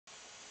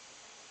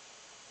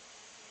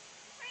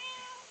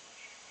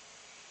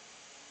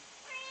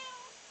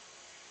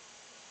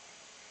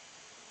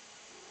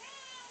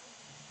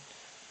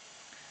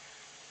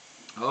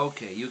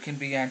Okay, you can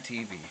be on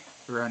TV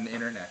or on the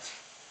internet.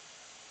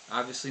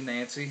 Obviously,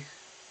 Nancy,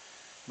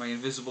 my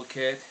invisible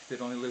cat that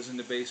only lives in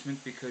the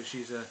basement because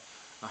she's a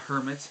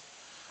hermit.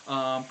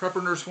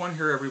 Prepper Nurse 1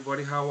 here,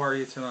 everybody. How are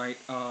you tonight?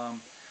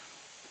 I'm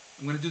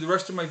going to do the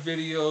rest of my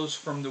videos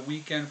from the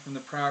weekend from the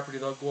property.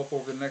 They'll go up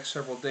over the next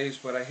several days,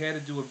 but I had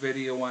to do a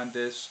video on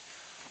this.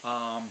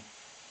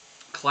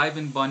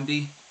 Cliven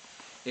Bundy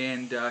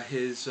and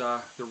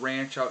the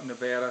ranch out in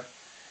Nevada.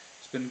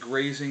 He's been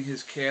grazing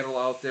his cattle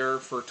out there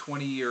for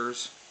 20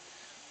 years.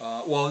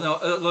 Well,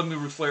 no, let me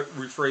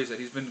rephrase that.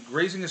 He's been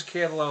grazing his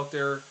cattle out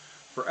there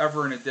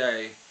forever and a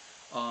day.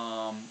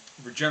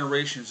 For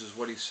generations is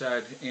what he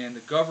said. And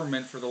the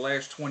government, for the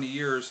last 20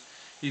 years,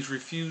 he's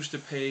refused to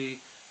pay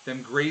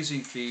them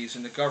grazing fees.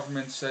 And the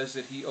government says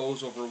that he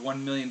owes over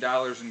 $1 million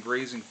in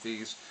grazing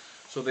fees.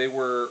 So they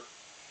were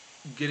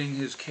getting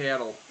his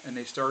cattle, and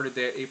they started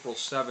that April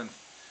 7th,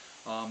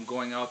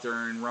 going out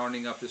there and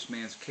rounding up this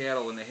man's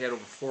cattle, and they had over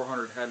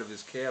 400 head of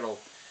his cattle.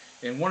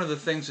 And one of the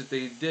things that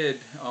they did,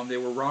 they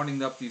were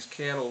rounding up these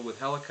cattle with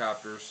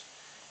helicopters,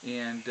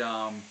 and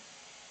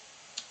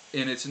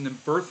it's in the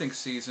birthing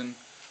season,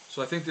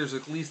 so I think there's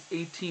at least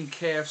 18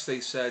 calves, they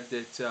said,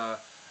 that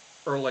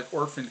are like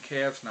orphaned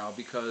calves now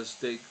because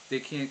they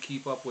can't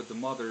keep up with the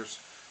mothers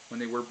when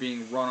they were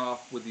being run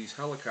off with these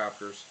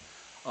helicopters.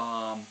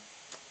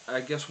 I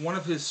guess one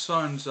of his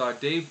sons,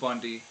 Dave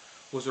Bundy,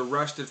 was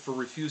arrested for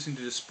refusing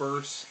to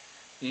disperse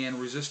and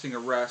resisting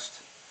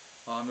arrest.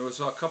 There was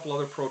a couple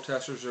other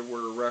protesters that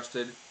were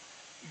arrested,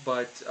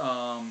 but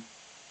the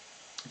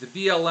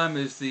BLM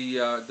is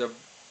the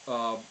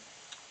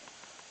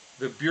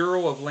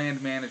Bureau of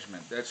Land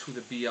Management. That's who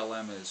the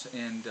BLM is,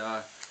 and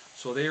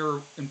so they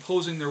are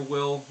imposing their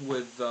will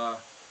with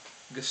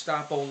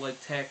Gestapo-like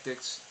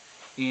tactics.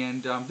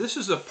 And this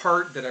is a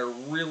part that I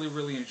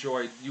really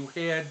enjoyed. You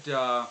had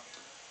a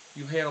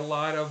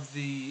lot of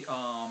the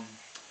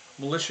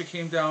militia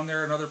came down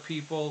there and other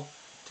people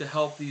to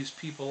help these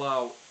people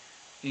out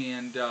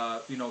and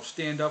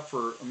stand up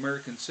for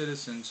American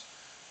citizens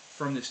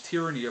from this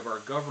tyranny of our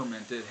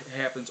government that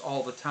happens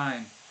all the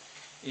time.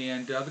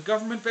 And the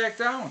government backed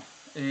down,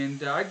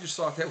 and I just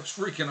thought that was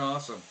freaking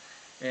awesome.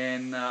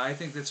 And I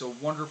think that's a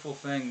wonderful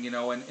thing,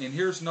 and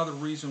here's another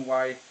reason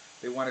why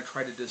they want to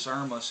try to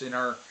disarm us in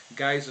our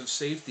guise of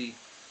safety.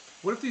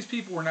 What if these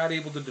people were not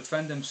able to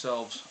defend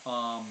themselves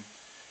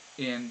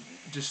and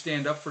just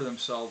stand up for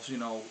themselves,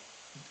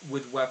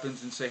 with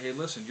weapons and say, hey,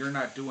 listen, you're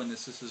not doing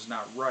this, this is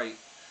not right.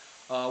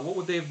 What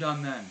would they have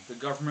done then? The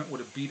government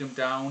would have beat them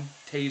down,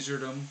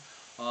 tasered them,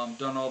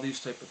 done all these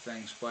type of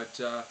things. But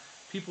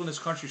people in this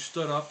country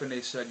stood up and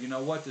they said, you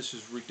know what, this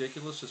is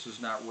ridiculous, this is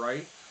not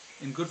right,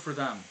 and good for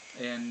them.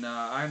 And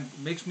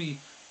makes me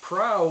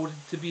proud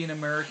to be an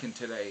American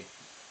today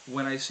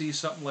when I see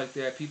something like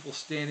that, people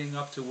standing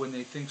up to when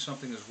they think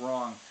something is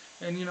wrong.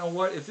 And you know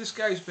what, if this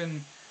guy's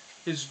been,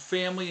 his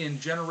family and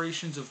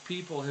generations of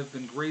people have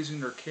been grazing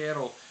their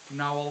cattle, and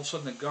now all of a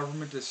sudden the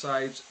government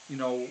decides,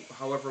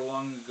 however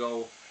long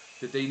ago,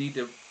 that they need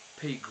to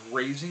pay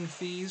grazing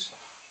fees.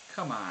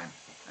 Come on.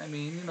 I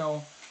mean,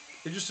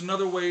 it's just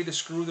another way to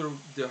screw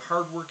the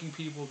hardworking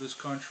people of this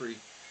country.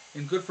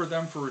 And good for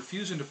them for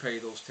refusing to pay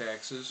those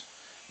taxes.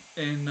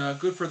 And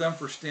good for them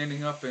for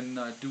standing up and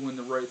doing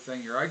the right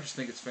thing here. I just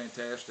think it's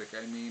fantastic.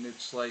 I mean,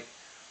 it's like,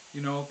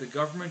 the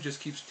government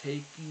just keeps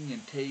taking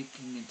and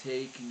taking and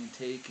taking and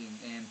taking.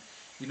 And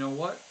you know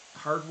what?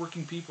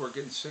 Hardworking people are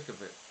getting sick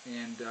of it.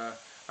 And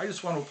I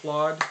just want to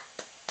applaud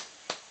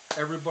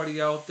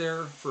everybody out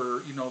there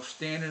for,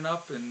 standing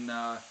up and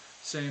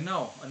saying,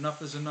 no,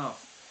 enough is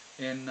enough.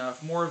 And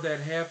if more of that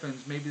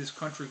happens, maybe this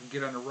country can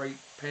get on the right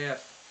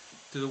path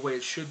to the way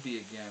it should be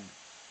again.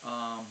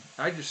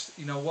 I just,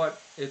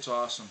 it's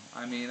awesome.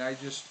 I mean, I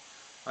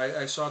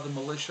saw the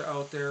militia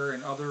out there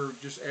and other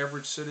just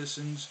average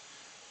citizens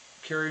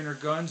carrying their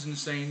guns and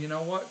saying, you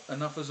know what,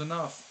 enough is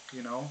enough,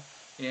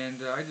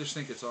 and I just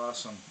think it's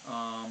awesome.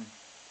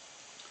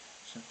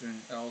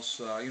 Something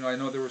else, I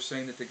know they were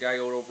saying that the guy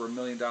owed over $1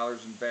 million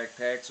in back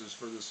taxes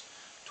for this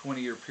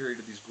 20-year period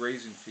of these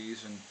grazing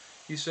fees, and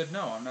he said,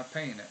 no, I'm not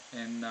paying it.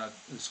 And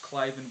this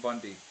Cliven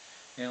Bundy.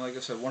 And like I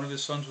said, one of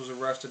his sons was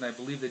arrested, and I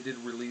believe they did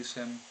release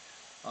him.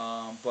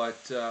 And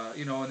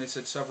they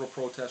said several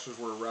protesters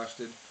were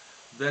arrested.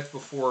 That's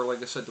before,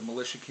 like I said, the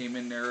militia came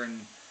in there,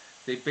 and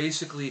they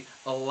basically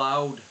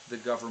allowed the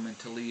government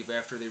to leave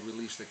after they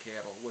released the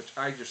cattle, which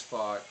I just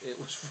thought it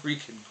was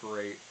freaking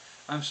great.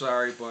 I'm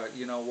sorry, but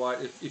you know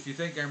what? If you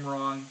think I'm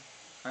wrong,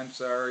 I'm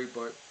sorry,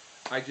 but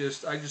I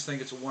just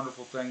think it's a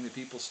wonderful thing that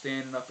people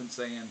standing up and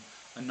saying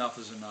enough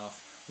is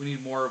enough. We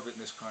need more of it in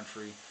this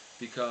country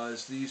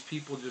because these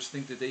people just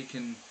think that they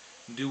can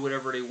do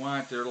whatever they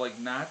want. They're like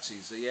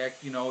Nazis. They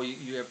act, you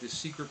have this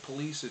secret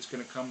police that's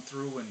going to come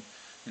through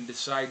and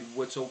decide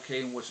what's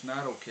okay and what's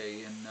not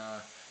okay, and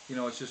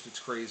it's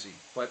crazy.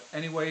 But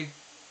anyway,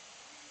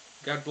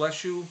 God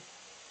bless you,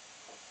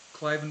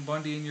 Cliven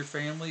Bundy and your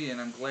family, and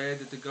I'm glad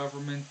that the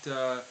government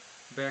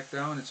backed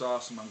down. It's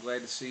awesome. I'm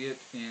glad to see it,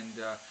 and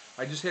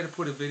I just had to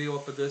put a video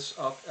up of this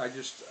up.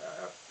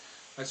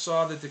 I I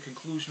saw that the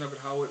conclusion of it,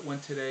 how it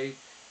went today,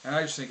 and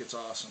I just think it's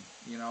awesome.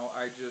 You know,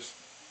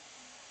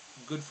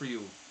 good for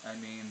you. I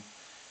mean,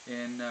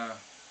 and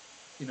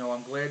you know,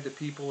 I'm glad that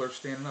people are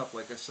standing up,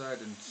 like I said,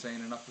 and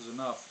saying enough is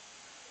enough.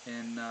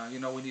 And you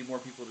know, we need more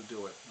people to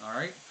do it. All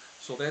right.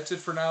 So that's it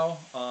for now.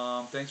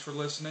 Thanks for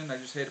listening. I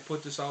just had to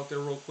put this out there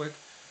real quick.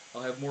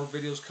 I'll have more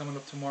videos coming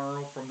up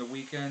tomorrow from the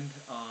weekend.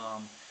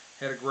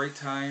 Had a great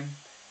time,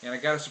 and I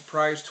got a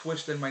surprise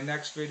twist in my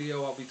next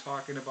video. I'll be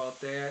talking about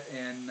that,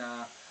 and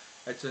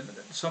it's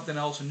something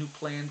else, a new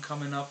plan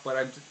coming up.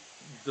 But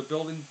the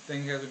building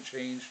thing hasn't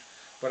changed,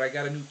 but I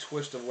got a new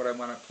twist of what I'm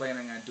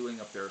planning on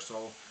doing up there.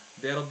 So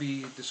that'll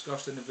be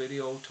discussed in the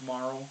video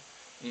tomorrow,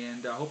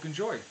 and I hope you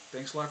enjoy.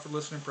 Thanks a lot for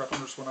listening.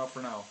 Prepping this one out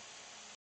for now.